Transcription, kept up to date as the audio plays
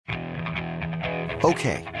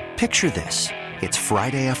Okay, picture this. It's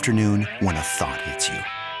Friday afternoon when a thought hits you.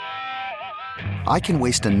 I can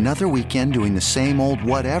waste another weekend doing the same old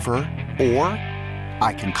whatever, or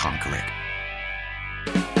I can conquer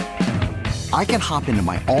it. I can hop into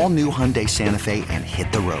my all-new Hyundai Santa Fe and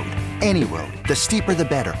hit the road. Any road. The steeper, the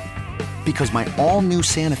better. Because my all-new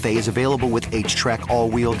Santa Fe is available with H-Track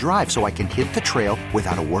all-wheel drive, so I can hit the trail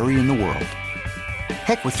without a worry in the world.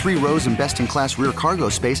 Heck, with 3 rows and best-in-class rear cargo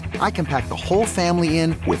space, I can pack the whole family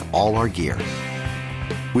in with all our gear.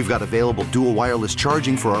 We've got available dual wireless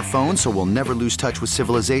charging for our phones, so we'll never lose touch with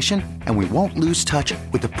civilization, and we won't lose touch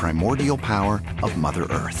with the primordial power of Mother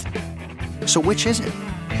Earth. So which is it?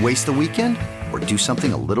 Waste the weekend or do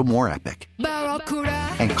something a little more epic?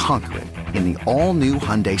 And conquer it in the all-new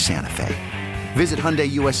Hyundai Santa Fe. Visit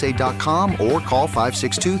HyundaiUSA.com or call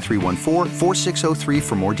 562-314-4603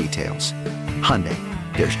 for more details. Hyundai,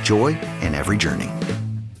 there's joy in every journey.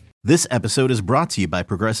 This episode is brought to you by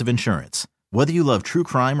Progressive Insurance. Whether you love true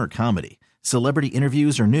crime or comedy, celebrity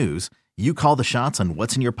interviews or news, you call the shots on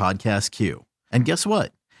what's in your podcast queue. And guess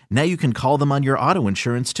what? Now you can call them on your auto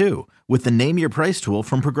insurance too with the Name Your Price tool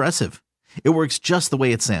from Progressive. It works just the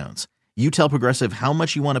way it sounds. You tell Progressive how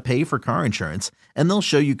much you want to pay for car insurance, and they'll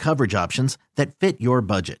show you coverage options that fit your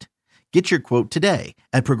budget. Get your quote today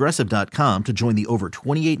at Progressive.com to join the over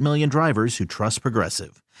 28 million drivers who trust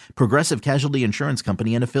Progressive. Progressive Casualty Insurance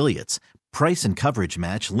Company and Affiliates. Price and coverage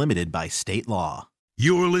match limited by state law.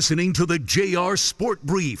 You're listening to the JR Sport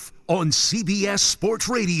Brief on CBS Sports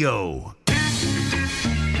Radio.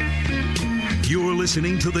 You're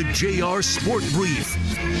listening to the JR Sport Brief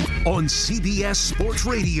on CBS Sports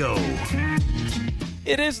Radio.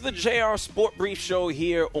 It is the JR Sport Brief Show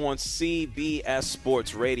here on CBS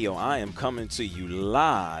Sports Radio. I am coming to you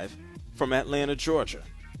live from Atlanta, Georgia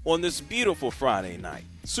on this beautiful Friday night.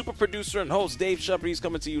 Super producer and host Dave Shepard, he's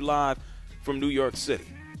coming to you live from New York City.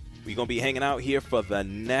 We're going to be hanging out here for the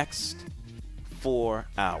next 4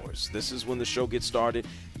 hours. This is when the show gets started,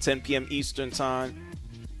 10 p.m. Eastern Time,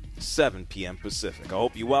 7 p.m. Pacific. I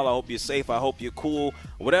hope you're well. I hope you're safe. I hope you're cool.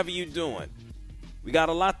 Whatever you're doing. We got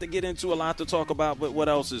a lot to get into, a lot to talk about, but what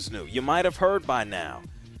else is new? You might have heard by now,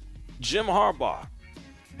 Jim Harbaugh.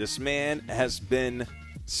 This man has been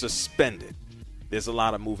suspended. There's a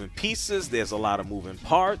lot of moving pieces. There's a lot of moving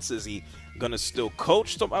parts. Is he going to still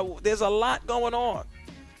coach? There's a lot going on.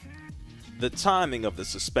 The timing of the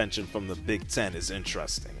suspension from the Big Ten is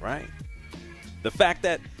interesting, right? The fact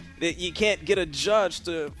that you can't get a judge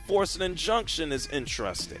to force an injunction is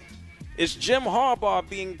interesting. Is Jim Harbaugh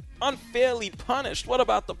being unfairly punished? What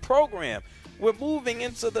about the program? We're moving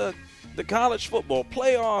into the college football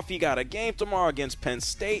playoff. He got a game tomorrow against Penn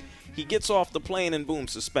State. He gets off the plane and boom,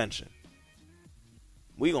 suspension.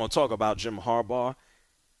 We're going to talk about Jim Harbaugh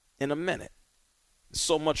in a minute.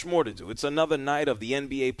 So much more to do. It's another night of the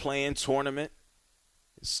NBA play-in tournament.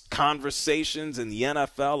 It's conversations in the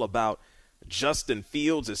NFL about Justin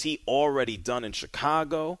Fields. Is he already done in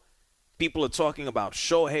Chicago? People are talking about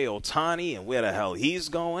Shohei Ohtani and where the hell he's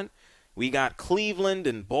going. We got Cleveland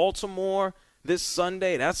and Baltimore this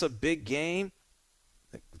Sunday. That's a big game.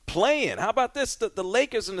 Playing. How about this? The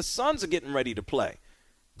Lakers and the Suns are getting ready to play.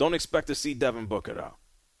 Don't expect to see Devin Booker, though.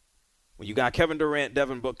 When you got Kevin Durant,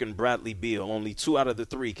 Devin Booker, and Bradley Beal, only 2 out of the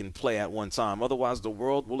 3 can play at one time. Otherwise, the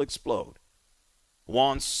world will explode.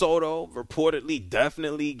 Juan Soto reportedly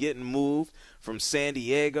definitely getting moved from San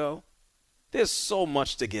Diego. There's so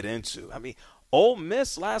much to get into. I mean, Ole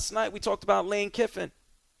Miss last night, we talked about Lane Kiffin.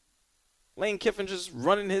 Lane Kiffin just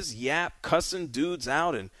running his yap, cussing dudes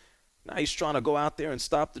out, and now he's trying to go out there and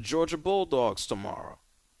stop the Georgia Bulldogs tomorrow.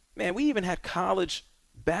 Man, we even had college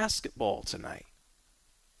basketball tonight.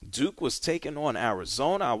 Duke was taking on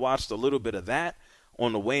Arizona. I watched a little bit of that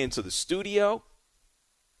on the way into the studio.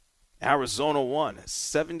 Arizona won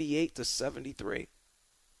 78-73.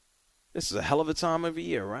 This is a hell of a time of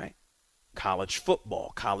year, right? College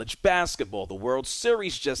football, college basketball. The World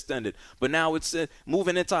Series just ended, but now it's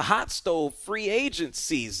moving into hot stove free agent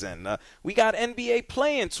season. We got NBA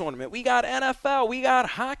play-in tournament. We got NFL. We got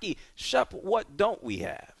hockey. Shep, what don't we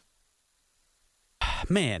have?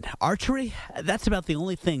 Man, archery, that's about the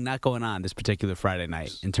only thing not going on this particular Friday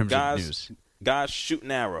night in terms of news. Guys shooting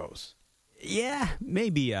arrows. Yeah,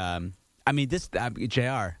 maybe. JR, you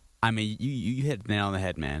hit the nail on the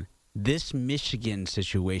head, man. This Michigan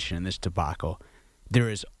situation, this debacle, there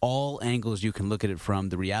is all angles you can look at it from.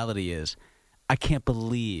 The reality is, I can't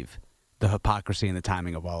believe the hypocrisy and the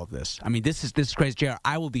timing of all of this. I mean, this is crazy, JR.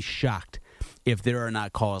 I will be shocked if there are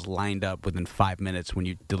not calls lined up within 5 minutes when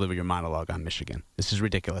you deliver your monologue on Michigan. This is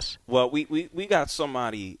ridiculous. Well, we got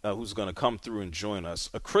somebody who's going to come through and join us.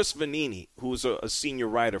 Chris Vanini, who's a senior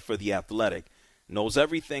writer for The Athletic, knows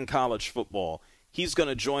everything college football. He's going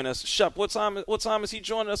to join us. Shep, what time is he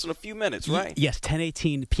joining us in a few minutes, right? Yes,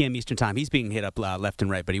 10:18 p.m. Eastern Time. He's being hit up left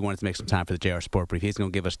and right, but he wanted to make some time for the JR Sport Brief. He's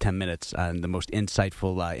going to give us 10 minutes on the most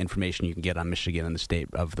insightful information you can get on Michigan and the state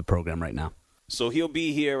of the program right now. So he'll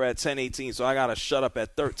be here at 10:18, so I got to shut up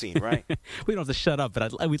at 13, right? We don't have to shut up,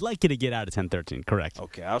 but we'd like you to get out at 10:13, correct?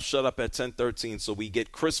 Okay, I'll shut up at 10:13 so we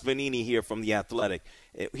get Chris Vanini here from The Athletic.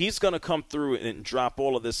 He's going to come through and drop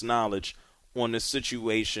all of this knowledge on this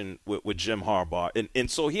situation with Jim Harbaugh.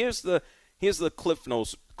 And so here's the Cliff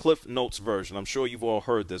Notes version. I'm sure you've all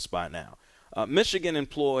heard this by now. Michigan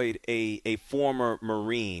employed a former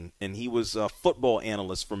Marine, and he was a football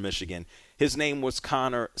analyst for Michigan. His name was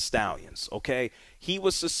Connor Stallions, okay? He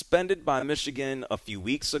was suspended by Michigan a few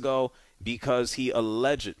weeks ago because he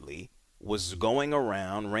allegedly was ran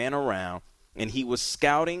around, and he was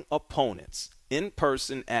scouting opponents in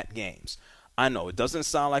person at games. I know it doesn't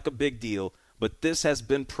sound like a big deal, but this has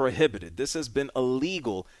been prohibited. This has been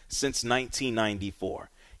illegal since 1994.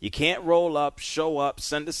 You can't roll up, show up,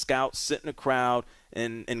 send a scout, sit in a crowd,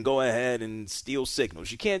 and go ahead and steal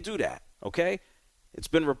signals. You can't do that, okay? It's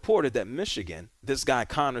been reported that Michigan, this guy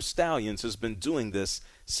Connor Stallions, has been doing this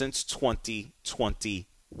since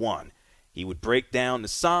 2021. He would break down the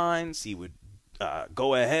signs. He would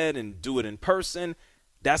go ahead and do it in person.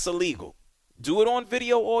 That's illegal. Do it on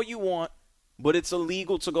video all you want, but it's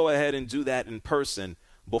illegal to go ahead and do that in person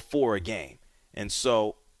before a game. And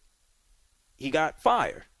so he got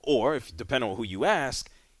fired. Or, if depending on who you ask,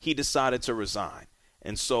 he decided to resign.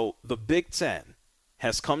 And so the Big Ten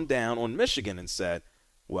has come down on Michigan and said,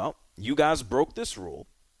 well, you guys broke this rule.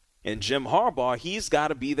 And Jim Harbaugh, he's got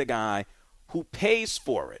to be the guy who pays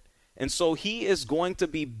for it. And so he is going to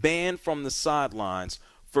be banned from the sidelines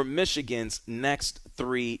for Michigan's next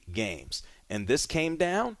 3 games. And this came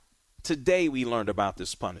down. Today we learned about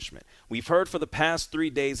this punishment. We've heard for the past 3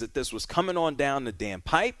 days that this was coming on down the damn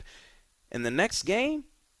pipe. And the next game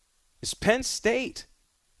is Penn State.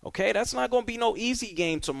 Okay, that's not going to be no easy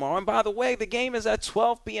game tomorrow. And by the way, the game is at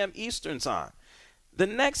 12 p.m. Eastern time. The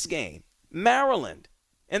next game, Maryland.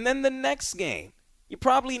 And then the next game. You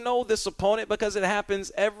probably know this opponent because it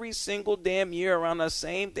happens every single damn year around the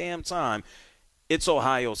same damn time. It's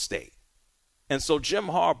Ohio State. And so Jim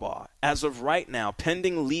Harbaugh, as of right now,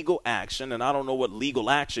 pending legal action, and I don't know what legal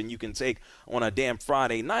action you can take on a damn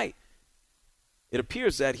Friday night, it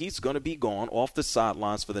appears that he's going to be gone off the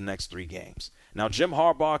sidelines for the next 3 games. Now, Jim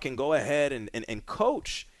Harbaugh can go ahead and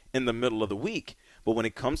coach in the middle of the week, but when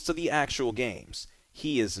it comes to the actual games,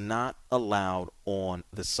 he is not allowed on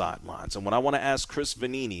the sidelines. And when I want to ask Chris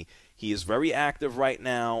Vanini, he is very active right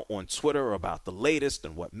now on Twitter about the latest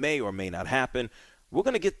and what may or may not happen. We're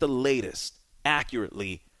going to get the latest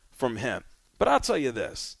accurately from him. But I'll tell you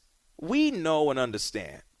this. We know and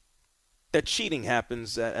understand that cheating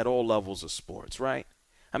happens at all levels of sports, right?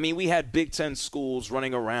 I mean, we had Big Ten schools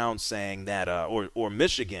running around saying that, or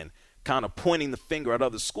Michigan kind of pointing the finger at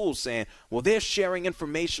other schools saying, well, they're sharing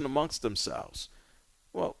information amongst themselves.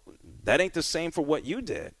 Well, that ain't the same for what you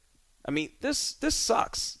did. I mean, this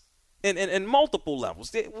sucks in multiple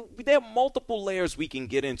levels. There are multiple layers we can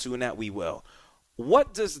get into, and that we will.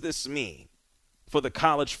 What does this mean for the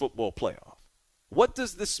college football playoff? What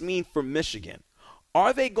does this mean for Michigan?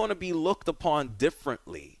 Are they going to be looked upon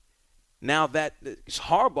differently now that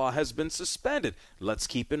Harbaugh has been suspended? Let's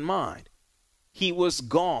keep in mind, he was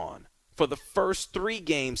gone for the first 3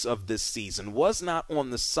 games of this season, was not on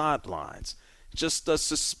the sidelines, just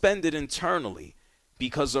suspended internally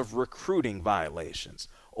because of recruiting violations.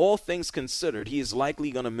 All things considered, he is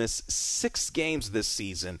likely going to miss 6 games this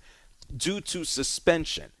season due to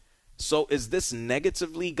suspension. So is this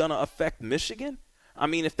negatively going to affect Michigan? I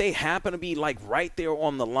mean, if they happen to be like right there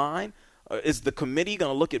on the line, is the committee going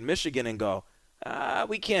to look at Michigan and go,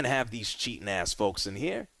 we can't have these cheating ass folks in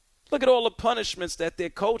here. Look at all the punishments that their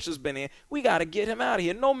coach has been in. We got to get him out of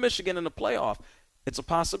here. No Michigan in the playoff. It's a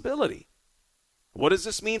possibility. What does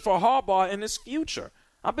this mean for Harbaugh in his future?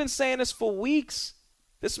 I've been saying this for weeks.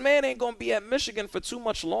 This man ain't going to be at Michigan for too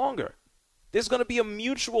much longer. There's going to be a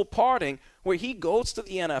mutual parting where he goes to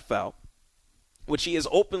the NFL, which he has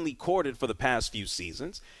openly courted for the past few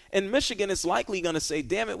seasons, and Michigan is likely going to say,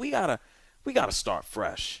 damn it, we gotta start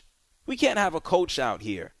fresh. We can't have a coach out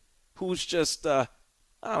here who's just, I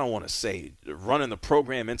don't want to say running the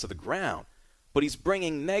program into the ground, but he's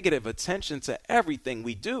bringing negative attention to everything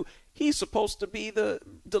we do. He's supposed to be the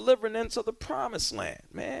delivering into the promised land,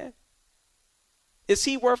 man. Is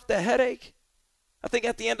he worth the headache? I think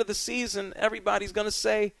at the end of the season, everybody's going to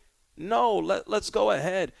say, no, let's go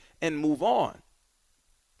ahead and move on.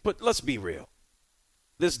 But let's be real.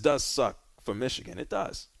 This does suck for Michigan. It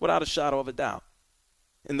does, without a shadow of a doubt.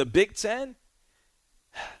 In the Big Ten,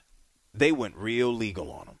 they went real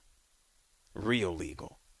legal on him. Real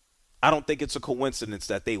legal. I don't think it's a coincidence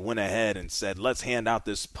that they went ahead and said, let's hand out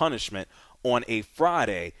this punishment on a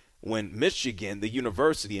Friday when Michigan, the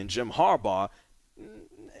university, and Jim Harbaugh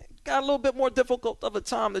got a little bit more difficult of a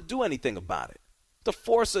time to do anything about it. To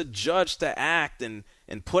force a judge to act and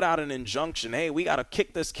put out an injunction, hey, we got to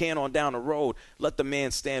kick this can on down the road, let the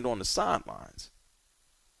man stand on the sidelines.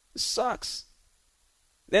 It sucks.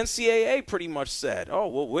 The NCAA pretty much said, oh,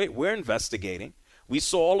 well, we're investigating. We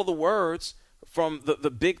saw all of the words from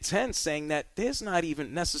the Big Ten saying that there's not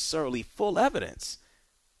even necessarily full evidence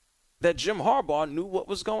that Jim Harbaugh knew what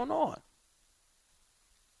was going on.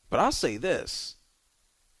 But I'll say this.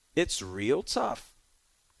 It's real tough.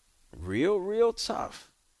 Real tough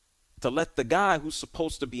to let the guy who's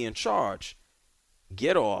supposed to be in charge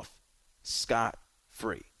get off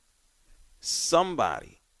scot-free.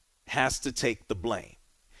 Somebody has to take the blame.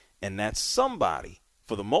 And that somebody,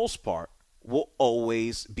 for the most part, will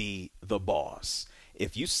always be the boss.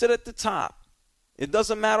 If you sit at the top, it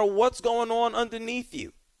doesn't matter what's going on underneath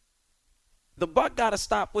you. The buck got to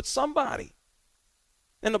stop with somebody.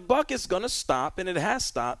 And the buck is going to stop, and it has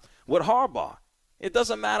stopped, with Harbaugh. It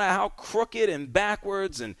doesn't matter how crooked and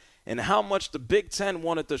backwards and how much the Big Ten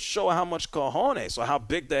wanted to show how much cojones or how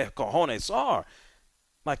big their cojones are.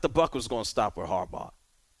 Like the buck was going to stop with Harbaugh.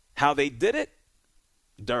 How they did it?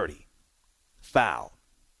 Dirty. Foul.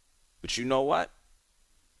 But you know what?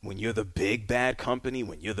 When you're the big bad company,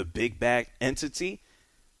 when you're the big bad entity,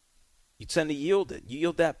 you tend to yield it. You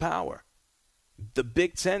yield that power. The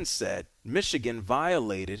Big Ten said Michigan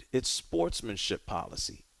violated its sportsmanship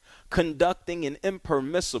policy, conducting an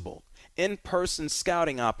impermissible in-person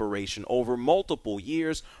scouting operation over multiple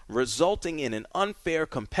years, resulting in an unfair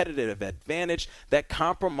competitive advantage that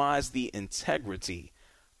compromised the integrity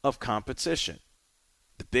of competition.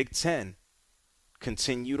 The Big Ten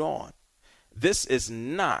continued on. This is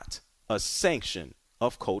not a sanction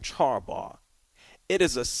of Coach Harbaugh. It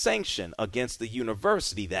is a sanction against the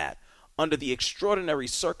university that, under the extraordinary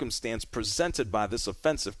circumstance presented by this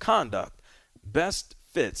offensive conduct, best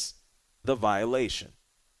fits the violation.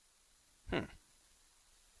 A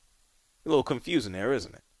little confusing there,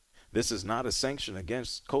 isn't it? This is not a sanction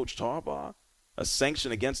against Coach Harbaugh, a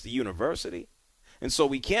sanction against the university. And so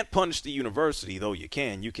we can't punish the university, though you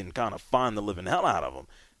can. You can kind of fine the living hell out of them.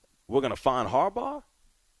 We're going to fine Harbaugh?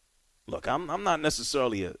 Look, I'm not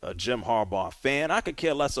necessarily a Jim Harbaugh fan. I could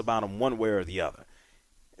care less about him one way or the other.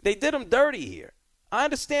 They did him dirty here. I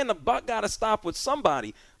understand the buck got to stop with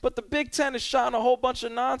somebody, but the Big Ten is shouting a whole bunch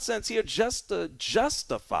of nonsense here just to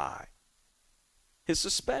justify his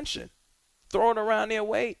suspension, throwing around their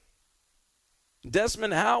weight.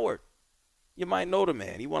 Desmond Howard, you might know the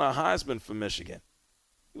man. He won a Heisman for Michigan.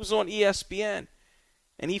 He was on ESPN,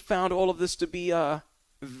 and he found all of this to be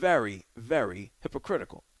very, very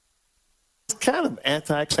hypocritical. It's kind of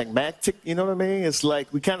anticlimactic, you know what I mean? It's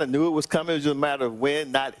like we kind of knew it was coming. It was just a matter of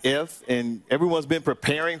when, not if, and everyone's been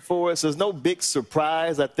preparing for it. So there's no big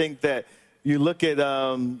surprise. I think that you look at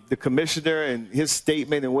the commissioner and his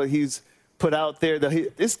statement and what he's put out there.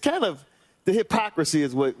 It's kind of the hypocrisy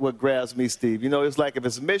is what grabs me, Steve. You know, it's like if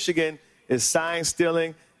it's Michigan, it's sign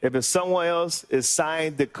stealing. If it's someone else, it's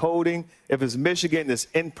sign decoding. If it's Michigan, it's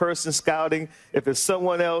in-person scouting. If it's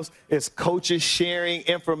someone else, it's coaches sharing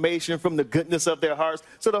information from the goodness of their hearts.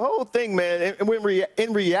 So the whole thing, man, and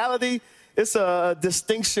in reality, it's a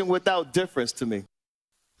distinction without difference to me.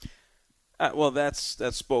 Well, that's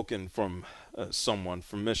spoken from someone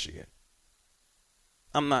from Michigan.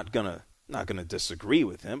 I'm not gonna disagree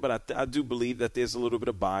with him, but I do believe that there's a little bit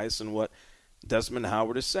of bias in what Desmond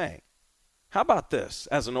Howard is saying. How about this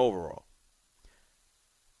as an overall?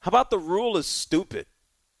 How about the rule is stupid?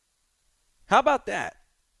 How about that?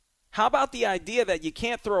 How about the idea that you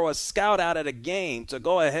can't throw a scout out at a game to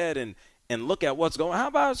go ahead and look at what's going on? How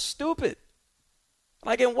about stupid?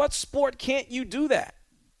 Like, in what sport can't you do that?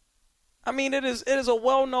 I mean, it is a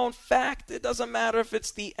well-known fact. It doesn't matter if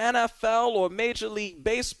it's the NFL or Major League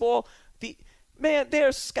Baseball.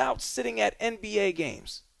 There's scouts sitting at NBA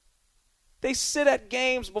games. They sit at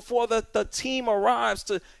games before the team arrives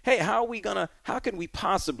to, hey, how can we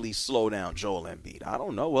possibly slow down Joel Embiid? I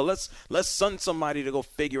don't know. Well, let's send somebody to go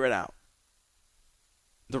figure it out.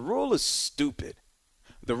 The rule is stupid.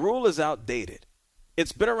 The rule is outdated.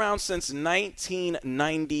 It's been around since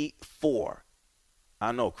 1994.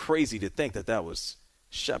 I know, crazy to think that was,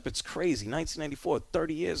 Shep, it's crazy. 1994,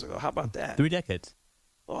 30 years ago. How about that? 3 decades.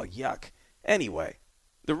 Oh, yuck. Anyway,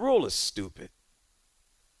 the rule is stupid.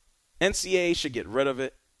 NCAA should get rid of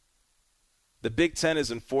it. The Big Ten is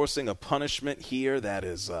enforcing a punishment here that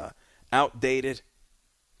is outdated.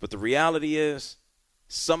 But the reality is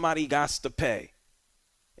somebody got to pay.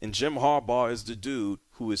 And Jim Harbaugh is the dude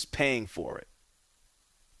who is paying for it.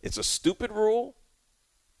 It's a stupid rule.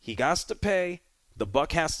 He got to pay. The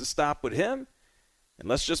buck has to stop with him. And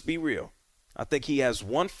let's just be real. I think he has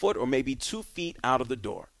 1 foot or maybe 2 feet out of the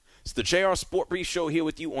door. It's the JR Sport Brief Show here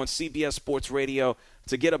with you on CBS Sports Radio.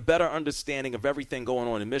 To get a better understanding of everything going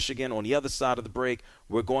on in Michigan, on the other side of the break,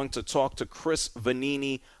 we're going to talk to Chris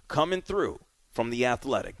Vanini coming through from The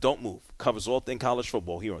Athletic. Don't move. Covers all things college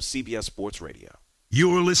football here on CBS Sports Radio.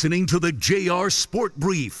 You're listening to the JR Sport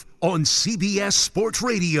Brief on CBS Sports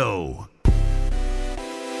Radio.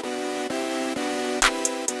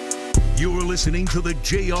 You're listening to the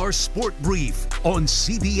JR Sport Brief on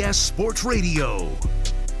CBS Sports Radio.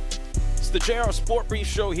 It's the JR Sport Brief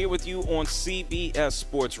Show here with you on CBS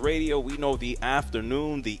Sports Radio. We know the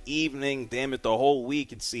afternoon, the evening, damn it, the whole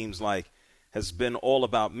week, it seems like, has been all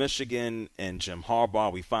about Michigan and Jim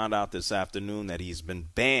Harbaugh. We found out this afternoon that he's been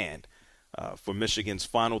banned for Michigan's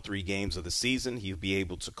final 3 games of the season. He'll be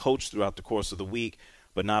able to coach throughout the course of the week,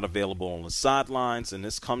 but not available on the sidelines. And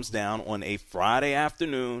this comes down on a Friday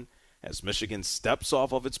afternoon as Michigan steps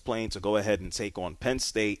off of its plane to go ahead and take on Penn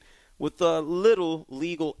State with little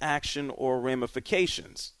legal action or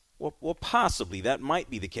ramifications. Well, possibly that might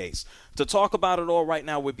be the case. To talk about it all right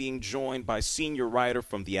now, we're being joined by senior writer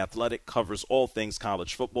from The Athletic, covers all things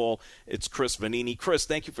college football. It's Chris Vanini. Chris,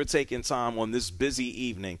 thank you for taking time on this busy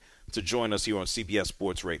evening to join us here on CBS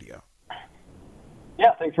Sports Radio.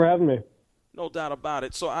 Yeah, thanks for having me. No doubt about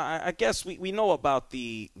it. So I guess we know about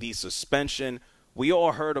the suspension. We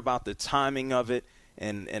all heard about the timing of it.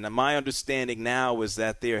 And my understanding now is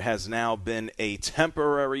that there has now been a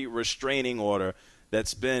temporary restraining order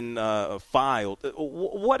that's been filed.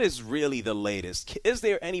 What is really the latest? Is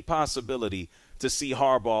there any possibility to see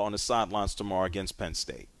Harbaugh on the sidelines tomorrow against Penn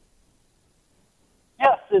State?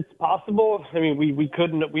 Yes, it's possible. I mean,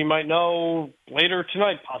 we might know later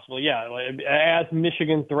tonight, possibly. Yeah, as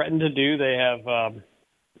Michigan threatened to do, they have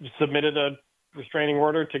submitted a restraining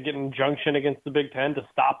order to get an injunction against the Big Ten to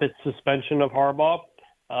stop its suspension of Harbaugh.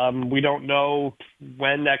 We don't know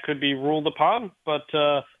when that could be ruled upon, but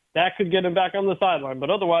that could get him back on the sideline. But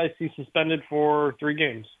otherwise, he's suspended for 3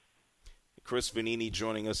 games. Chris Vanini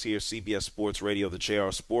joining us here, CBS Sports Radio, the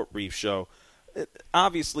JR Sport Brief Show.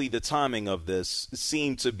 Obviously, the timing of this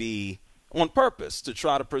seemed to be on purpose to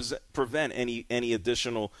try to prevent any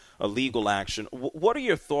additional legal action. What are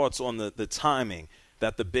your thoughts on the timing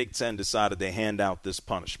that the Big Ten decided to hand out this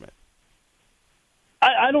punishment?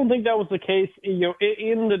 I don't think that was the case. You know,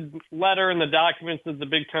 in the letter and the documents that the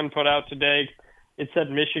Big Ten put out today, it said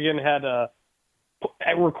Michigan had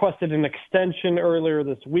requested an extension earlier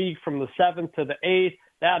this week from the 7th to the 8th.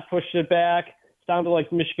 That pushed it back. Sounded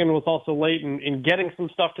like Michigan was also late in getting some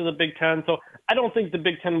stuff to the Big Ten. So I don't think the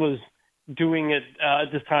Big Ten was doing it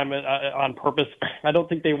at this time on purpose. I don't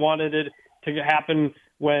think they wanted it to happen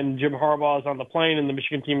when Jim Harbaugh is on the plane and the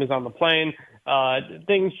Michigan team is on the plane.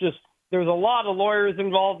 There's a lot of lawyers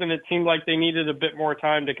involved, and it seemed like they needed a bit more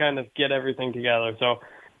time to kind of get everything together. So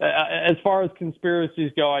as far as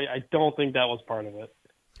conspiracies go, I don't think that was part of it.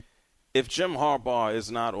 If Jim Harbaugh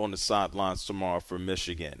is not on the sidelines tomorrow for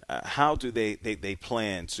Michigan, how do they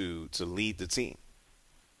plan to lead the team?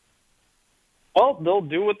 Well, they'll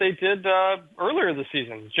do what they did earlier this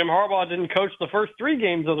season. Jim Harbaugh didn't coach the first 3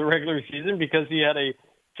 games of the regular season because he had a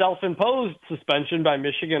self-imposed suspension by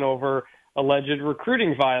Michigan over alleged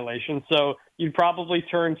recruiting violation. So you'd probably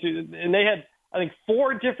turn to, and they had, I think,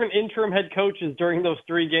 4 different interim head coaches during those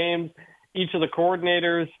 3 games. Each of the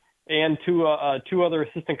coordinators and two other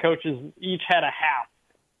assistant coaches each had a half.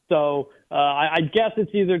 So I guess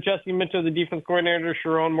it's either Jesse Minter, the defense coordinator,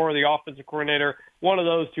 Sharon Moore, the offensive coordinator. One of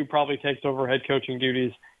those 2 probably takes over head coaching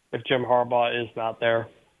duties if Jim Harbaugh is not there.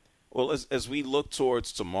 Well, as we look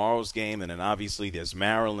towards tomorrow's game, and then obviously there's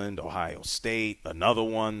Maryland, Ohio State, another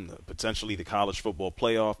one, potentially the college football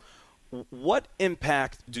playoff, what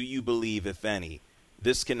impact do you believe, if any,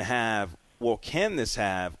 this can have, or can this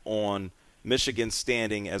have, on Michigan's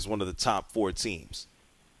standing as one of the top 4 teams?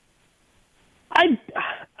 I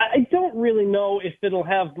don't really know if it'll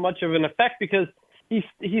have much of an effect because he's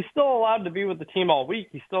still allowed to be with the team all week.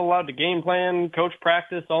 He's still allowed to game plan, coach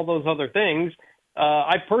practice, all those other things.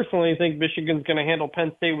 I personally think Michigan's going to handle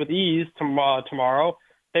Penn State with ease tomorrow.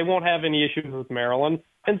 They won't have any issues with Maryland.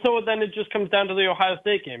 And so then it just comes down to the Ohio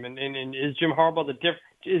State game. And is Jim Harbaugh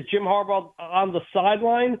is Jim Harbaugh on the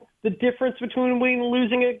sideline the difference between winning and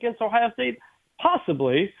losing against Ohio State?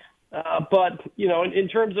 Possibly. But, you know, in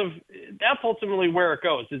terms of that's ultimately where it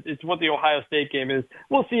goes. It's what the Ohio State game is.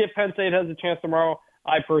 We'll see if Penn State has a chance tomorrow.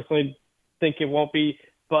 I personally think it won't be.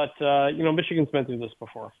 But, Michigan's been through this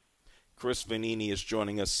before. Chris Vanini is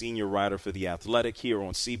joining us, senior writer for The Athletic here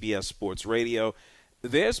on CBS Sports Radio.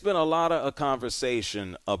 There's been a lot of a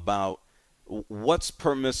conversation about what's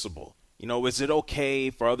permissible. Is it okay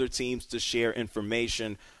for other teams to share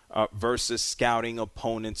information versus scouting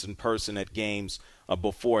opponents in person at games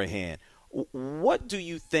beforehand? What do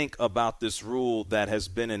you think about this rule that has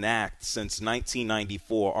been in act since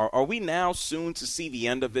 1994? Are we now soon to see the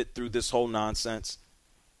end of it through this whole nonsense?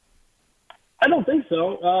 I don't think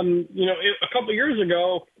so. A couple of years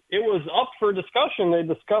ago, it was up for discussion. They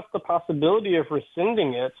discussed the possibility of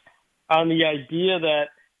rescinding it on the idea that,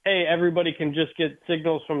 hey, everybody can just get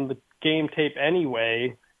signals from the game tape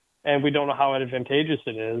anyway, and we don't know how advantageous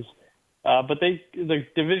it is. But the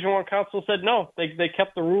Division I Council said no. They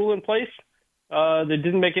kept the rule in place. They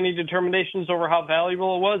didn't make any determinations over how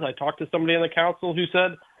valuable it was. I talked to somebody on the council who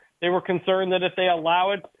said they were concerned that if they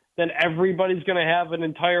allow it, then everybody's going to have an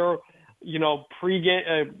entire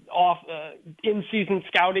pre-game, in-season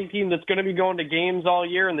scouting team that's going to be going to games all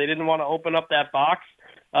year, and they didn't want to open up that box.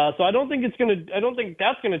 So I don't think that's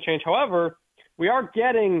going to change. However, we are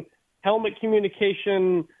getting helmet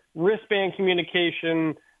communication, wristband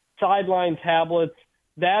communication, sideline tablets.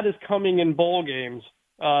 That is coming in bowl games.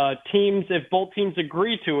 Teams, if both teams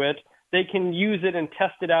agree to it, they can use it and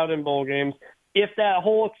test it out in bowl games. If that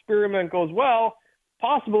whole experiment goes well,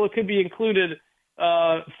 possible it could be included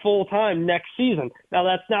full-time next season. Now,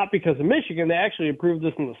 that's not because of Michigan. They actually approved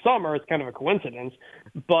this in the summer. It's kind of a coincidence.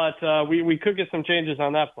 But we could get some changes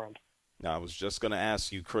on that front. Now, I was just going to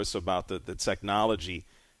ask you, Chris, about the technology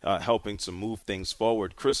helping to move things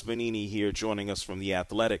forward. Chris Vanini here joining us from The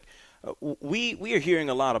Athletic. We are hearing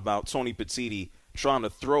a lot about Tony Petitti trying to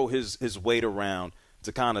throw his weight around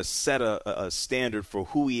to kind of set a standard for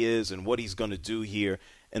who he is and what he's going to do here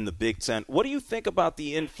in the Big Ten. What do you think about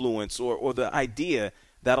the influence or the idea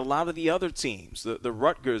that a lot of the other teams, the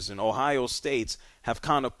Rutgers and Ohio States, have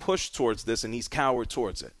kind of pushed towards this and he's cowered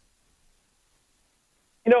towards it?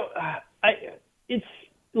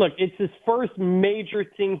 It's his first major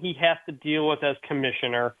thing he has to deal with as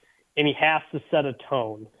commissioner, and he has to set a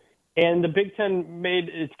tone. And the Big Ten made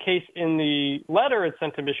its case in the letter it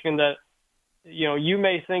sent to Michigan that, you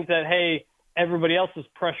may think that, hey, everybody else is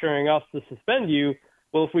pressuring us to suspend you.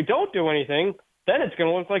 Well, if we don't do anything, then it's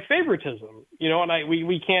going to look like favoritism, and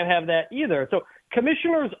we can't have that either. So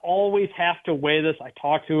commissioners always have to weigh this. I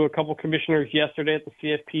talked to a couple commissioners yesterday at the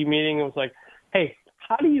CFP meeting. It was like, hey,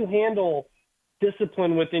 how do you handle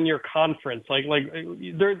discipline within your conference?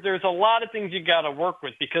 There's a lot of things you got to work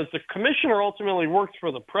with because the commissioner ultimately works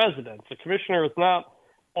for the president. The commissioner is not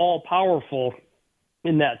all powerful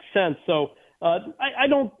in that sense. So I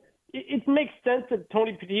don't. It makes sense that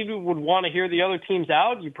Tony Petitti would want to hear the other teams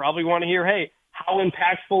out. You probably want to hear, hey, how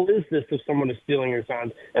impactful is this if someone is stealing your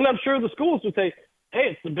signs? And I'm sure the schools would say,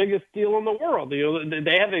 hey, it's the biggest deal in the world.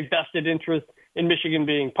 They have a vested interest in Michigan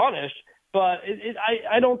being punished. But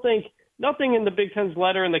I don't think nothing in the Big Ten's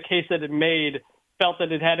letter and the case that it made felt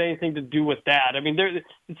that it had anything to do with that. I mean,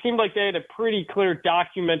 it seemed like they had a pretty clear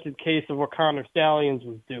documented case of what Connor Stallions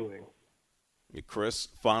was doing. Chris,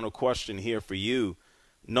 final question here for you.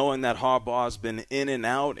 Knowing that Harbaugh's been in and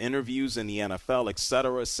out, interviews in the NFL, et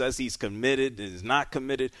cetera, says he's committed, is not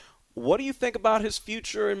committed, what do you think about his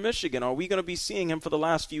future in Michigan? Are we going to be seeing him for the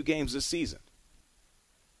last few games this season?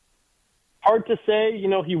 Hard to say.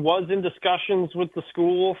 He was in discussions with the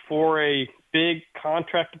school for a big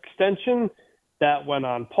contract extension that went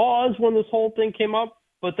on pause when this whole thing came up,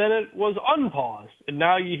 but then it was unpaused. And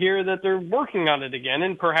now you hear that they're working on it again,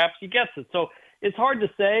 and perhaps he gets it. So it's hard to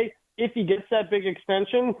say. If he gets that big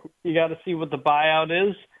extension, you got to see what the buyout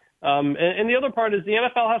is. And the other part is the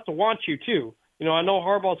NFL has to want you, too. I know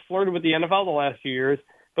Harbaugh's flirted with the NFL the last few years,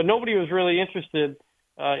 but nobody was really interested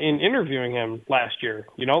in interviewing him last year.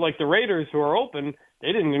 Like the Raiders, who are open,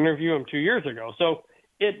 they didn't interview him 2 years ago. So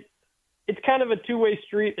it's kind of a two-way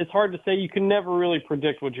street. It's hard to say. You can never really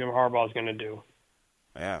predict what Jim Harbaugh is going to do.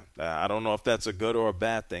 Yeah, I don't know if that's a good or a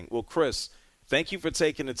bad thing. Well, Chris, thank you for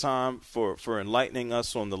taking the time for enlightening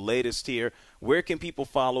us on the latest here. Where can people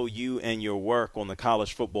follow you and your work on the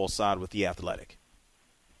college football side with The Athletic?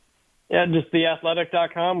 Yeah, just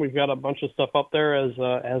theathletic.com. We've got a bunch of stuff up there as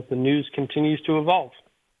the news continues to evolve.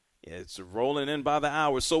 Yeah, it's rolling in by the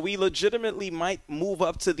hour. So we legitimately might move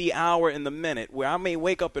up to the hour and the minute where I may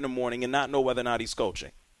wake up in the morning and not know whether or not he's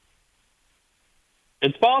coaching.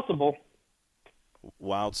 It's possible.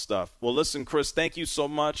 Wild stuff. Well, listen, Chris, thank you so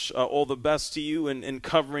much. All the best to you in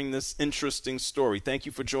covering this interesting story. Thank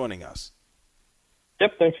you for joining us.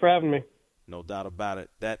 Yep, thanks for having me. No doubt about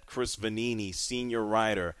it. That Chris Vanini, senior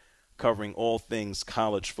writer covering all things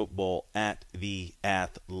college football at The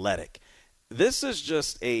Athletic. This is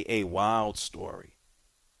just a wild story.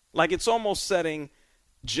 Like, it's almost setting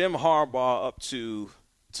Jim Harbaugh up to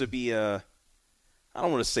be I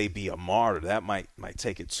don't want to say be a martyr. That might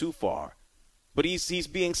take it too far. But he's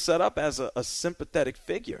being set up as a sympathetic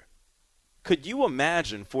figure. Could you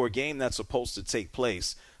imagine, for a game that's supposed to take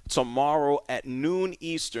place tomorrow at noon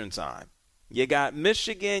Eastern time, you got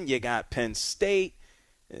Michigan, you got Penn State.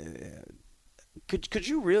 Could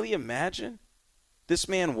you really imagine this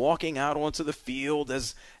man walking out onto the field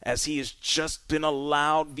as he has just been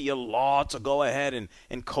allowed via law to go ahead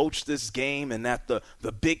and coach this game, and that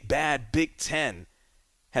the big bad Big Ten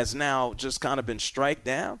has now just kind of been striked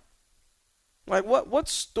down? Like, what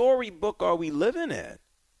storybook are we living in?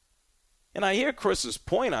 And I hear Chris's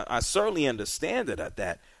point. I certainly understand it at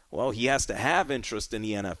that. Well, he has to have interest in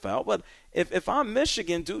the NFL. But if I'm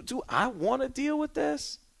Michigan, do I want to deal with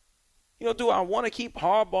this? Do I want to keep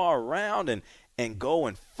Harbaugh around and go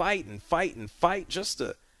and fight just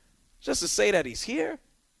to say that he's here?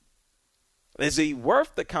 Is he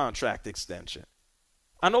worth the contract extension?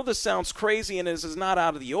 I know this sounds crazy and this is not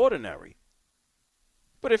out of the ordinary.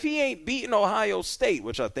 But if he ain't beating Ohio State,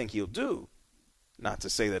 which I think he'll do, not to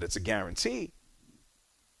say that it's a guarantee,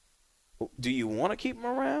 do you want to keep him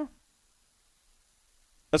around?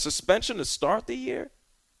 A suspension to start the year?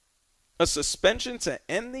 A suspension to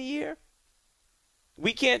end the year?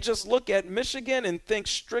 We can't just look at Michigan and think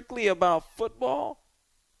strictly about football.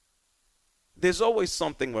 There's always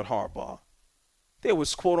something with Harbaugh. There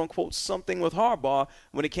was, quote-unquote, something with Harbaugh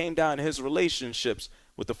when it came down to his relationships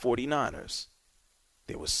with the 49ers.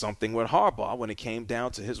 There was something with Harbaugh when it came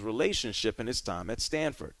down to his relationship and his time at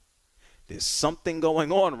Stanford. There's something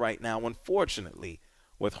going on right now, unfortunately,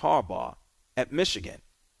 with Harbaugh at Michigan.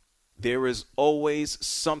 There is always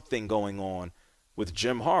something going on with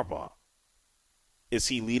Jim Harbaugh. Is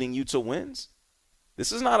he leading you to wins?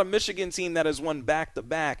 This is not a Michigan team that has won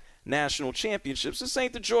back-to-back national championships. This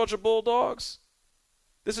ain't the Georgia Bulldogs.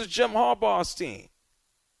 This is Jim Harbaugh's team.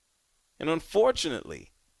 And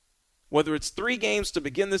unfortunately, whether it's 3 games to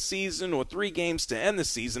begin the season or 3 games to end the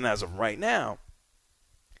season as of right now,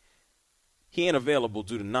 he ain't available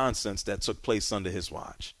due to nonsense that took place under his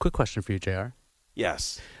watch. Quick question for you, JR.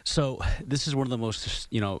 Yes. So this is one of the most,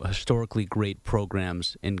 historically great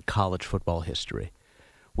programs in college football history,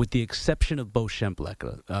 with the exception of Bo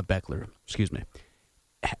Beckler,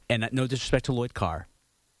 and no disrespect to Lloyd Carr.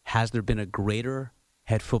 Has there been a greater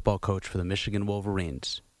head football coach for the Michigan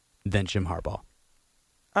Wolverines than Jim Harbaugh?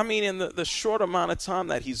 I mean, in the short amount of time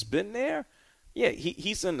that he's been there, yeah,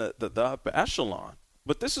 he's in the upper echelon.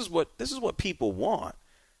 But this is what people want.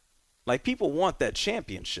 Like, people want that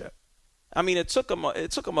championship. I mean, it took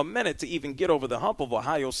him a minute to even get over the hump of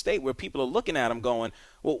Ohio State, where people are looking at him going,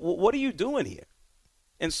 well, what are you doing here?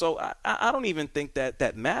 And so I don't even think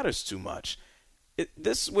that matters too much.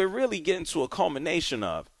 We're really getting to a culmination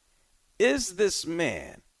of, is this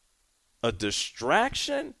man a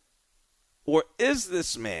distraction, or is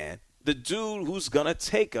this man the dude who's going to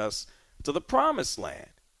take us to the promised land?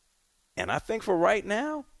 And I think for right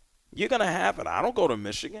now, you're going to have it. I don't go to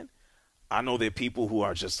Michigan. I know there are people who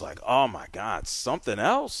are just like, oh, my God, something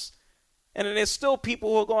else. And then there's still people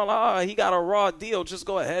who are going, he got a raw deal. Just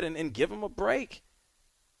go ahead and give him a break.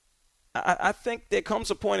 I think there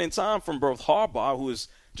comes a point in time from both Harbaugh, who is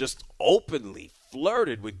just openly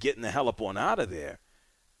flirted with getting the hell up on out of there.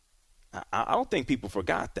 I don't think people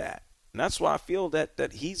forgot that. And that's why I feel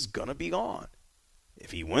that he's going to be gone.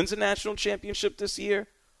 If he wins a national championship this year,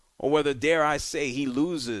 or whether, dare I say, he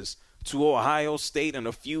loses to Ohio State in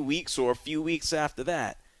a few weeks or a few weeks after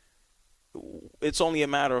that, it's only a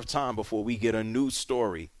matter of time before we get a new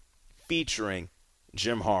story featuring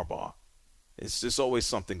Jim Harbaugh. It's just always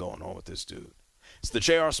something going on with this dude. It's the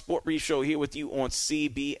JR Sport Brief Show here with you on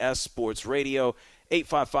CBS Sports Radio,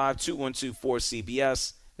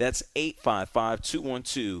 855-212-4CBS. That's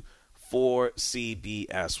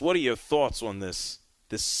 855-212-4CBS. What are your thoughts on this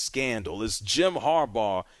scandal? Is Jim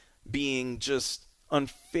Harbaugh being just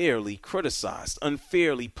unfairly criticized,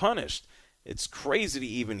 unfairly punished? It's crazy to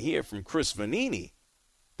even hear from Chris Vanini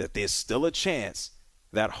that there's still a chance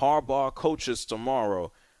that Harbaugh coaches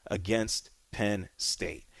tomorrow against Penn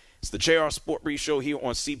State. It's the JR Sport Brief Show here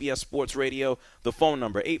on CBS Sports Radio. The phone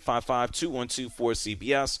number,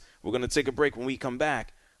 855-212-4CBS. We're going to take a break. When we come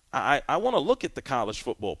back, I want to look at the college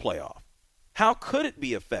football playoff. How could it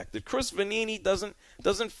be affected? Chris Vanini doesn't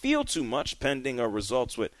feel too much pending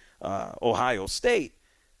results with Ohio State.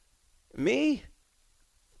 Me,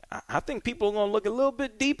 I think people are going to look a little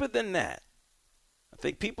bit deeper than that. I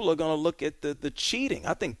think people are going to look at the cheating.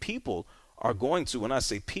 I think people are going to, when I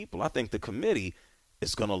say people, I think the committee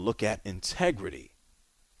is going to look at integrity.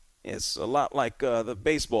 It's a lot like the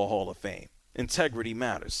Baseball Hall of Fame. Integrity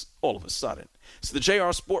matters all of a sudden. It's the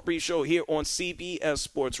JR Sport Brief Show here on CBS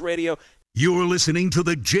Sports Radio. You're listening to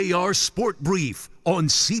the JR Sport Brief on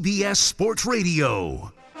CBS Sports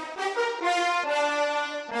Radio.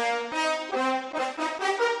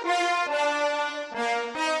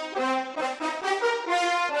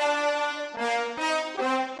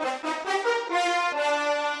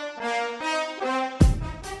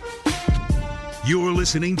 You're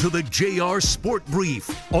listening to the JR Sport Brief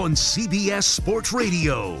on CBS Sports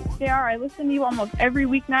Radio. JR, I listen to you almost every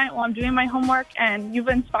weeknight while I'm doing my homework, and you've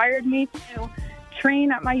inspired me to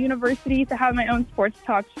train at my university to have my own sports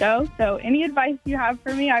talk show. So any advice you have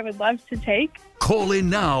for me, I would love to take. Call in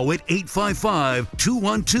now at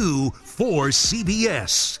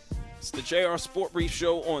 855-212-4CBS. It's the JR Sport Brief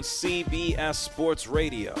Show on CBS Sports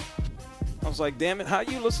Radio. I was like, damn it, how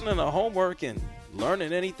you listening to homework and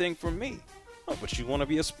learning anything from me? Oh, but you want to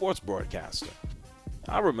be a sports broadcaster.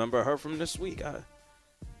 I remember her from this week. I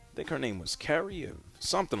think her name was Carrie or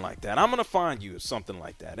something like that. I'm going to find you something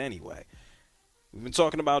like that anyway. We've been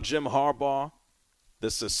talking about Jim Harbaugh,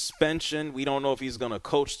 the suspension. We don't know if he's going to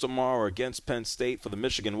coach tomorrow against Penn State for the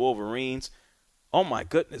Michigan Wolverines. Oh, my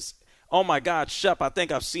goodness. Oh, my God, Shep, I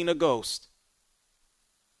think I've seen a ghost.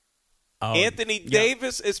 Oh, Anthony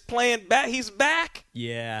Davis is playing back. He's back.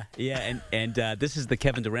 Yeah, and this is the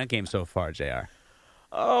Kevin Durant game so far, JR.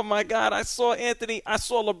 Oh, my God. I saw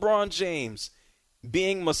LeBron James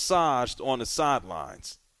being massaged on the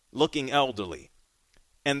sidelines, looking elderly.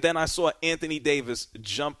 And then I saw Anthony Davis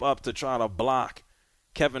jump up to try to block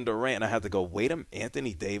Kevin Durant. And I had to go, wait a minute,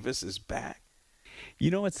 Anthony Davis is back.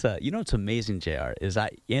 You know what's amazing, JR, is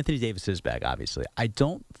Anthony Davis is back, obviously. I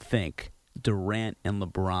don't think Durant and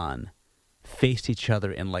LeBron faced each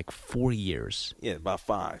other in like 4 years. Yeah, about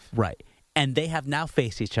 5. Right. And they have now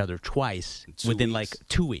faced each other twice within like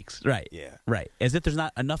 2 weeks. Right. Yeah. Right. As if there's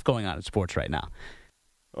not enough going on in sports right now.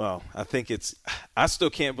 Well, I still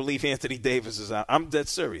can't believe Anthony Davis is out. I'm dead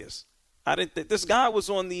serious. I didn't think this guy was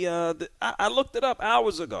on I looked it up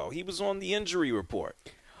hours ago. He was on the injury report.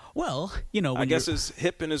 Well, you know, I guess his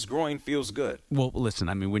hip and his groin feels good. Well, listen,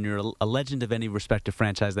 I mean, when you're a legend of any respective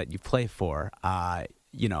franchise that you play for,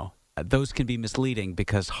 those can be misleading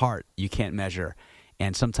because heart you can't measure.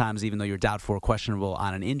 And sometimes, even though you're doubtful or questionable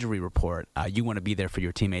on an injury report, you want to be there for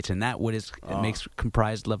your teammates. And that makes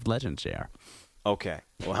comprised loved legends, JR. Okay.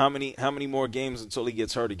 Well, how many more games until he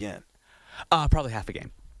gets hurt again? Probably half a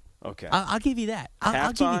game. Okay. I'll give you that.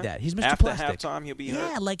 I'll give you that. He's Mr. After Plastic. After halftime, he'll be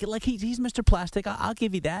hurt? Yeah, like he's Mr. Plastic. I'll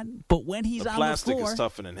give you that. But when he's on the plastic floor... is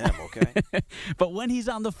tougher than him, okay? But when he's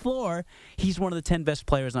on the floor, he's one of the 10 best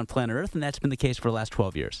players on planet Earth, and that's been the case for the last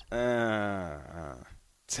 12 years.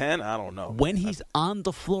 10? I don't know. When he's on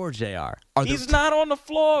the floor, JR. He's not on the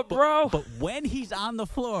floor, bro. But when he's on the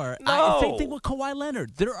floor, No. same thing with Kawhi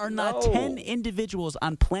Leonard. There are not 10 individuals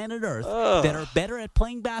on planet Earth that are better at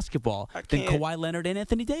playing basketball than Kawhi Leonard and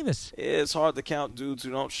Anthony Davis. It's hard to count dudes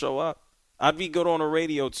who don't show up. I'd be good on the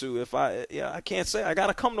radio, too, if I can't say. I got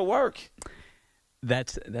to come to work.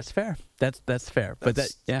 That's fair. That's fair. But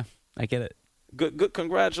I get it. Good.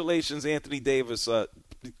 Congratulations, Anthony Davis,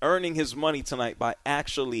 earning his money tonight by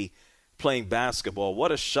actually playing basketball.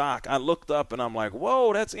 What a shock. I looked up and I'm like,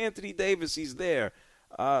 whoa, that's Anthony Davis. He's there.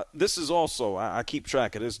 This is also, I keep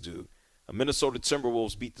track of this dude. Minnesota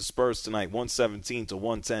Timberwolves beat the Spurs tonight,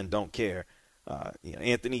 117-110. Don't care.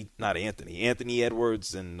 Anthony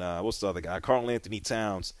Edwards and what's the other guy? Karl Anthony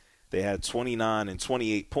Towns. They had 29 and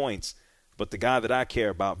 28 points. But the guy that I care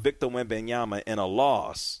about, Victor Wembanyama, in a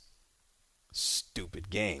loss. Stupid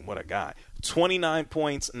game. What a guy. 29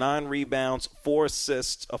 points, 9 rebounds, 4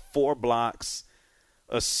 assists, 4 blocks,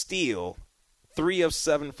 a steal, 3 of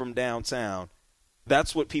 7 from downtown.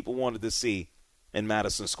 That's what people wanted to see in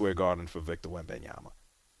Madison Square Garden for Victor Wembanyama.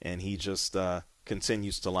 And he just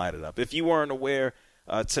continues to light it up. If you weren't aware,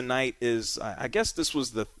 tonight is, I guess this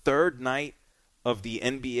was the third night of the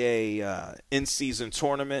NBA in-season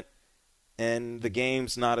tournament, and the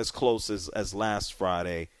game's not as close as last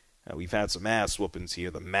Friday. We've had some ass whoopings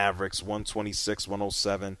here. The Mavericks,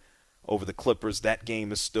 126-107 over the Clippers. That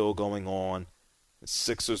game is still going on. The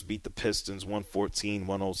Sixers beat the Pistons,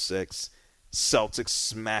 114-106. Celtics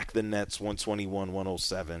smack the Nets,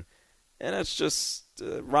 121-107. And it's just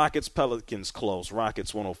Rockets-Pelicans close.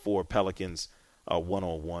 Rockets 104, Pelicans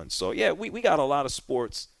 101. So, yeah, we got a lot of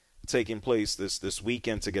sports taking place this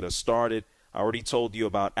weekend to get us started. I already told you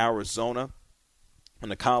about Arizona on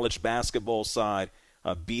the college basketball side.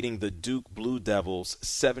 Beating the Duke Blue Devils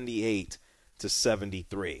 78-73.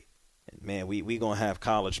 And man, we going to have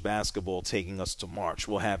college basketball taking us to March.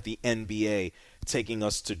 We'll have the NBA taking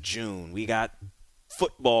us to June. We got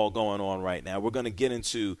football going on right now. We're going to get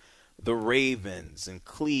into the Ravens and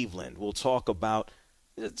Cleveland. We'll talk about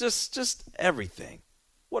just everything.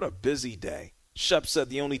 What a busy day. Shep said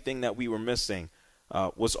the only thing that we were missing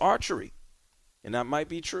was archery, and that might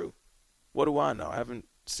be true. What do I know? I haven't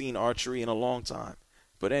seen archery in a long time.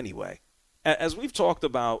 But anyway, as we've talked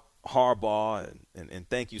about Harbaugh, and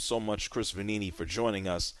thank you so much, Chris Vanini, for joining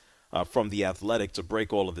us from The Athletic to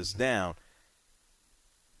break all of this down,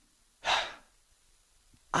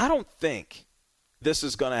 I don't think this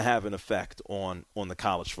is going to have an effect on the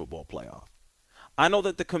college football playoff. I know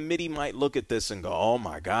that the committee might look at this and go, oh,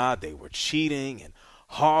 my God, they were cheating, and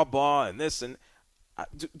Harbaugh and this. And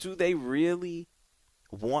do they really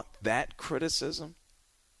want that criticism?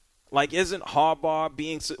 Like, isn't Harbaugh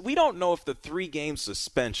being – we don't know if the 3-game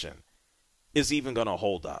suspension is even going to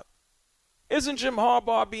hold up. Isn't Jim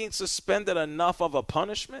Harbaugh being suspended enough of a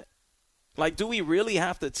punishment? Like, do we really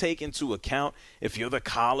have to take into account, if you're the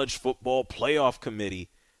college football playoff committee,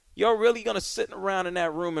 you're really going to sit around in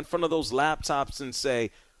that room in front of those laptops and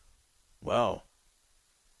say, well,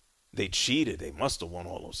 they cheated. They must have won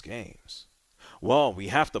all those games. Well, we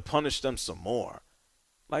have to punish them some more.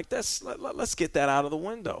 Like, let's get that out of the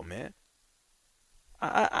window, man.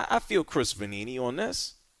 I feel Chris Vanini on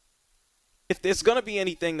this. If there's going to be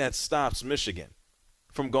anything that stops Michigan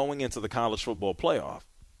from going into the college football playoff,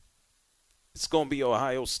 it's going to be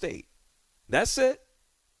Ohio State. That's it.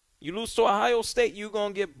 You lose to Ohio State, you're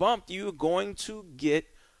going to get bumped. You're going to get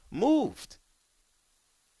moved.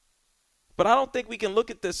 But I don't think we can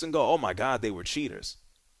look at this and go, oh, my God, they were cheaters.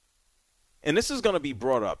 And this is going to be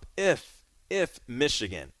brought up if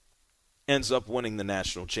Michigan ends up winning the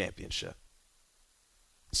national championship.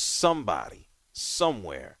 Somebody,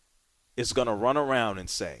 somewhere, is going to run around and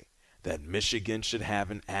say that Michigan should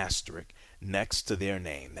have an asterisk next to their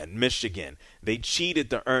name, that Michigan, they cheated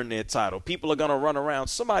to earn their title. People are going to run around.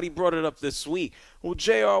 Somebody brought it up this week. Well,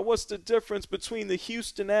 JR, what's the difference between the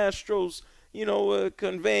Houston Astros,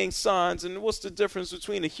 conveying signs, and what's the difference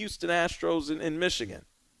between the Houston Astros and Michigan?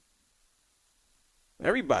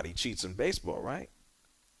 Everybody cheats in baseball, right?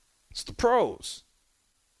 It's the pros.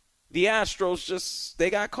 The Astros they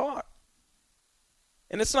got caught.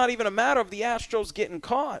 And it's not even a matter of the Astros getting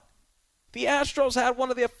caught. The Astros had one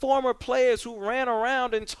of their former players who ran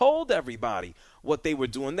around and told everybody what they were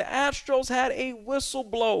doing. The Astros had a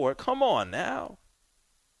whistleblower. Come on now.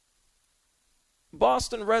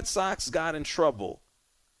 Boston Red Sox got in trouble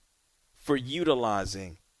for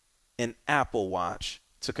utilizing an Apple Watch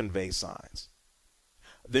to convey signs.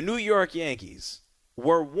 The New York Yankees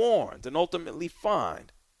were warned and ultimately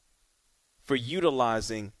fined for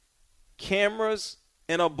utilizing cameras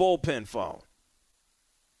and a bullpen phone.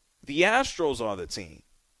 The Astros are the team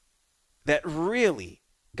that really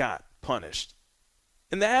got punished.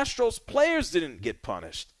 And the Astros players didn't get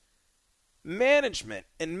punished. Management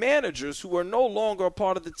and managers who are no longer a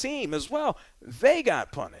part of the team as well, they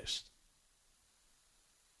got punished.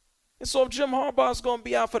 And so if Jim Harbaugh is going to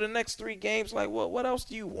be out for the next 3 games, like, well, what else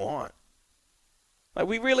do you want? Like,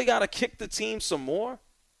 we really got to kick the team some more,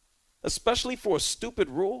 especially for a stupid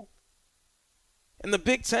rule. And the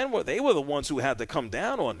Big Ten, they were the ones who had to come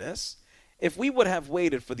down on this. If we would have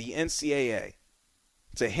waited for the NCAA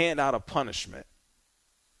to hand out a punishment,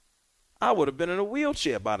 I would have been in a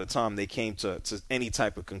wheelchair by the time they came to any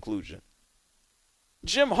type of conclusion.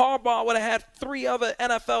 Jim Harbaugh would have had 3 other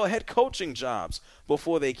NFL head coaching jobs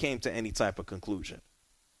before they came to any type of conclusion.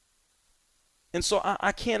 And so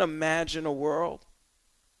I can't imagine a world,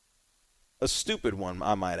 a stupid one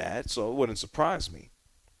I might add, so it wouldn't surprise me,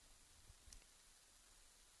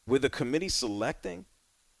 with the committee selecting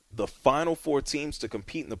the final 4 teams to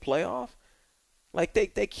compete in the playoff. Like, they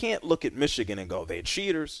can't look at Michigan and go, they're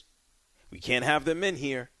cheaters. We can't have them in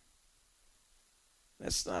here.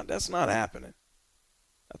 That's not happening.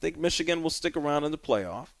 I think Michigan will stick around in the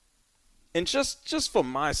playoff. And just for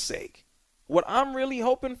my sake, what I'm really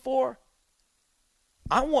hoping for,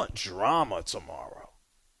 I want drama tomorrow.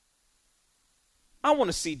 I want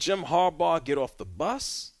to see Jim Harbaugh get off the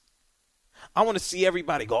bus. I want to see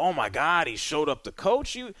everybody go, oh, my God, he showed up to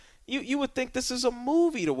coach. You would think this is a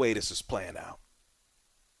movie the way this is playing out.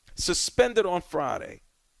 Suspended on Friday.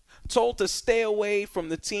 Told to stay away from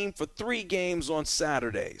the team for 3 games on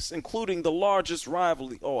Saturdays, including the largest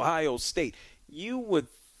rivalry, Ohio State. You would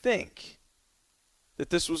think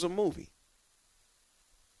that this was a movie.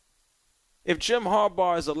 If Jim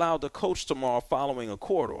Harbaugh is allowed to coach tomorrow following a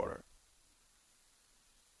court order,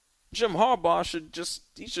 Jim Harbaugh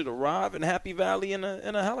should arrive in Happy Valley in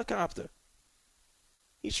a helicopter.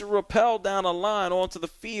 He should rappel down a line onto the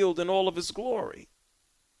field in all of his glory.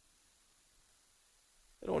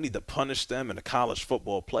 They don't need to punish them in a college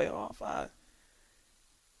football playoff.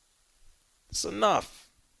 It's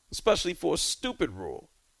enough, especially for a stupid rule.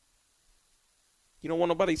 You don't want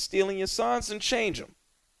nobody stealing your signs, then change them.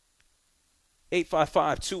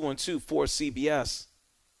 855-212-4CBS.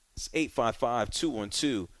 It's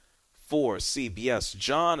 855-212-4CBS.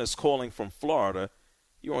 John is calling from Florida.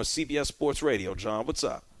 You're on CBS Sports Radio. John, what's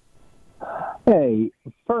up? Hey,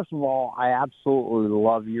 first of all, I absolutely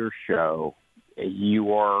love your show.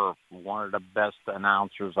 You are one of the best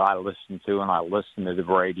announcers I listen to, and I listen to the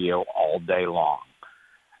radio all day long.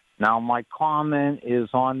 Now, my comment is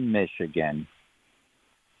on Michigan,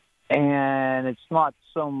 and it's not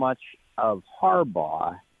so much of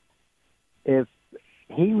Harbaugh. If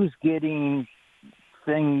he was getting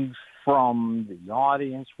things from the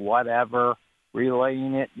audience, whatever,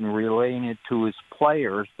 relaying it to his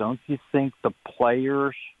players, don't you think the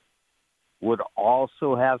players would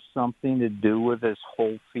also have something to do with this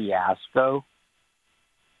whole fiasco?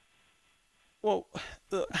 Well,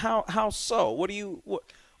 how so? What are you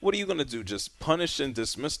going to do? Just punish and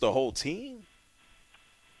dismiss the whole team?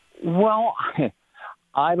 Well,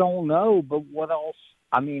 I don't know, but what else?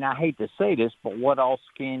 I mean, I hate to say this, but what else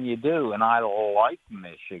can you do? And I like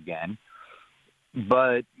Michigan.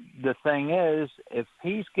 But the thing is, if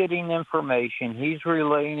he's getting information, he's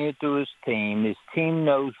relaying it to his team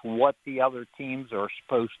knows what the other teams are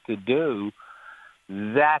supposed to do,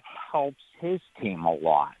 that helps his team a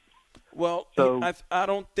lot. Well, so, I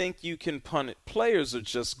don't think you can punish. Players are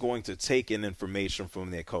just going to take in information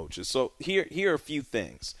from their coaches. So here are a few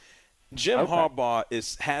things. Jim Harbaugh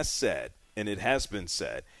has said, and it has been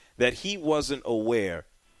said, that he wasn't aware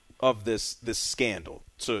of this scandal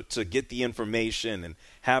to get the information and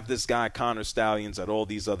have this guy Connor Stallions at all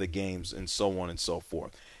these other games and so on and so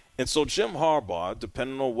forth. And so Jim Harbaugh,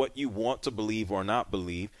 depending on what you want to believe or not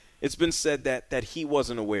believe, it's been said that he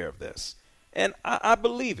wasn't aware of this. And I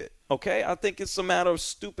believe it, okay? I think it's a matter of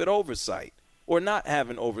stupid oversight or not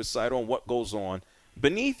having oversight on what goes on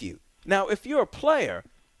beneath you. Now, if you're a player,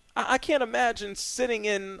 I can't imagine sitting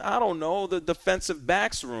in, I don't know, the defensive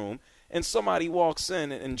backs room and somebody walks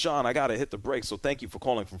in, and John, I got to hit the brakes, so thank you for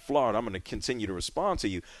calling from Florida. I'm going to continue to respond to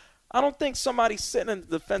you. I don't think somebody's sitting in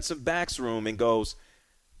the defensive backs room and goes,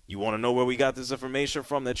 you want to know where we got this information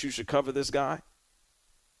from that you should cover this guy?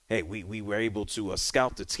 Hey, we were able to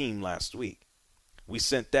scout the team last week. We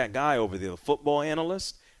sent that guy over there, the football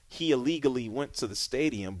analyst. He illegally went to the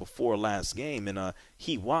stadium before last game, and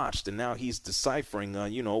he watched, and now he's deciphering,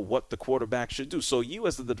 what the quarterback should do. So you,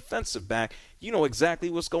 as the defensive back, you know exactly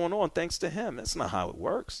what's going on thanks to him. That's not how it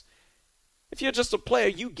works. If you're just a player,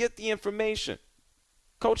 you get the information.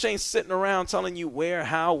 Coach ain't sitting around telling you where,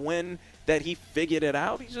 how, when that he figured it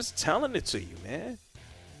out. He's just telling it to you, man.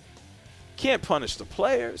 Can't punish the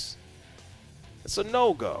players. It's a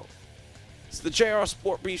no-go. It's the JR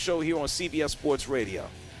Sport Brief Show here on CBS Sports Radio.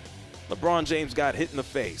 LeBron James got hit in the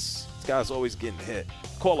face. This guy's always getting hit.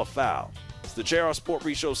 Call a foul. It's the JR Sport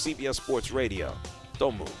Brief Show, CBS Sports Radio.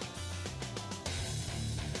 Don't move.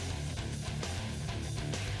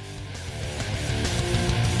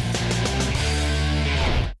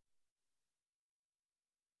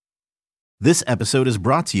 This episode is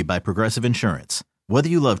brought to you by Progressive Insurance. Whether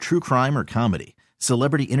you love true crime or comedy,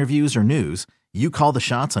 celebrity interviews or news, you call the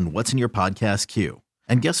shots on what's in your podcast queue.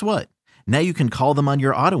 And guess what? Now you can call them on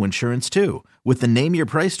your auto insurance too with the Name Your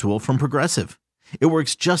Price tool from Progressive. It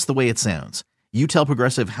works just the way it sounds. You tell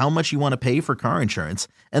Progressive how much you want to pay for car insurance,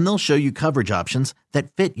 and they'll show you coverage options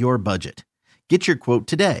that fit your budget. Get your quote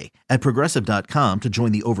today at Progressive.com to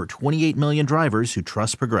join the over 28 million drivers who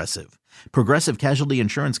trust Progressive. Progressive Casualty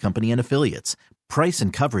Insurance Company and Affiliates. Price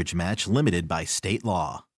and coverage match limited by state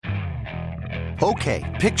law.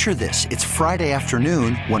 Okay, picture this. It's Friday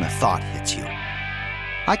afternoon when a thought hits you.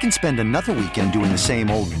 I can spend another weekend doing the same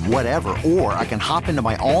old whatever, or I can hop into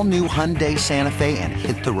my all-new Hyundai Santa Fe and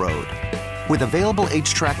hit the road. With available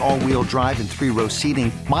H-Track all-wheel drive and 3-row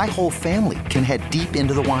seating, my whole family can head deep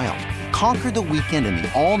into the wild. Conquer the weekend in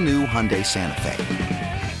the all-new Hyundai Santa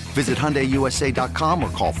Fe. Visit HyundaiUSA.com or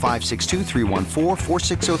call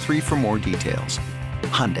 562-314-4603 for more details.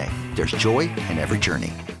 Hyundai, there's joy in every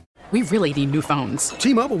journey. We really need new phones.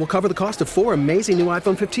 T-Mobile will cover the cost of 4 amazing new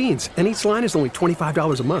iPhone 15s, and each line is only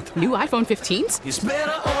 $25 a month. New iPhone 15s? It's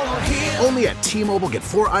better over here. Only at T-Mobile, get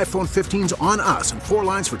 4 iPhone 15s on us and 4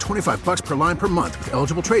 lines for $25 per line per month with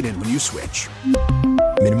eligible trade-in when you switch.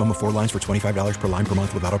 Minimum of 4 lines for $25 per line per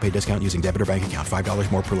month with autopay discount using debit or bank account.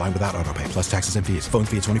 $5 more per line without autopay, plus taxes and fees. Phone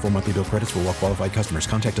fee at 24 monthly bill credits for well qualified customers.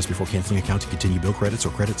 Contact us before canceling account to continue bill credits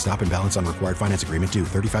or credit stop and balance on required finance agreement due.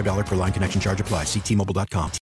 $35 per line connection charge applies. See T-Mobile.com.